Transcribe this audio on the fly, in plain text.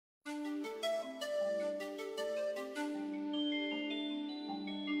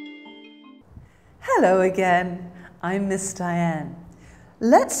Hello again, I'm Miss Diane.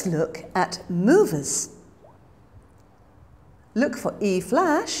 Let's look at movers. Look for E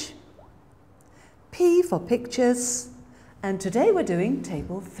flash, P for pictures, and today we're doing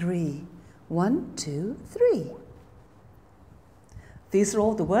table 3. 1, 2, 3. These are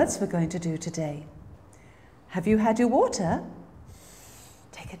all the words we're going to do today. Have you had your water?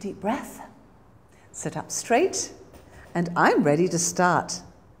 Take a deep breath, sit up straight, and I'm ready to start.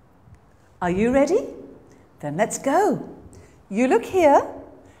 Are you ready? Then let's go. You look here,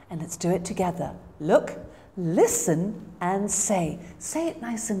 and let's do it together. Look, listen, and say. Say it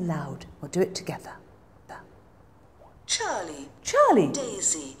nice and loud. We'll do it together. Charlie. Charlie.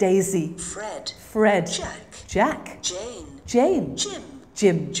 Daisy. Daisy. Fred. Fred. Jack. Jack. Jane. Jane. Jim.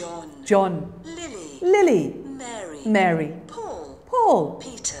 Jim. John. John. Lily. Lily. Mary. Mary. Paul. Paul.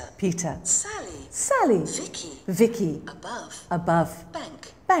 Peter. Peter. Sally. Sally. Vicky. Vicky. Above. Above.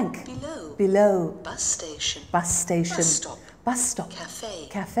 Bank. Bank. Below. Below. Bus station. Bus station. Bus stop. Bus stop. Cafe.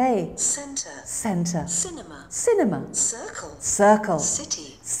 Cafe. Center. Center. Cinema. Cinema. Circle. Circle.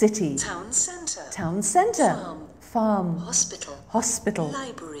 City. City. Town center. Town center. Farm. Farm. Hospital. Hospital.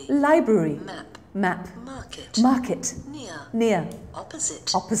 Library. Library. Map. Map. Market. Market. Near. Near.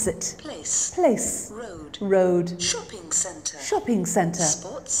 Opposite. Opposite. Place. Place. Road. Road. Shopping center. Shopping center.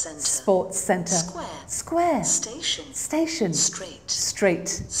 Sports center. Sports center. Square. Square. Station. Station. Straight. Straight.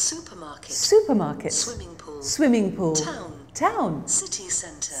 Supermarket. Supermarket. Swimming pool. Swimming pool. Town. Town. City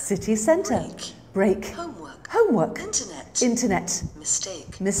center. City center. Break. Break. Homework. Homework. Internet. Internet.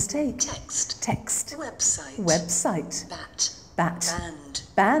 Mistake. Mistake. Text. Text. Website. Website. Bat. Bat. Band.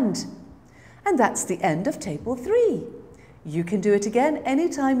 Band. And that's the end of table 3. You can do it again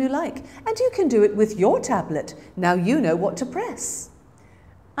anytime you like, and you can do it with your tablet. Now you know what to press.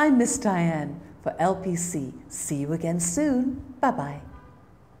 I'm Miss Diane for LPC. See you again soon. Bye-bye.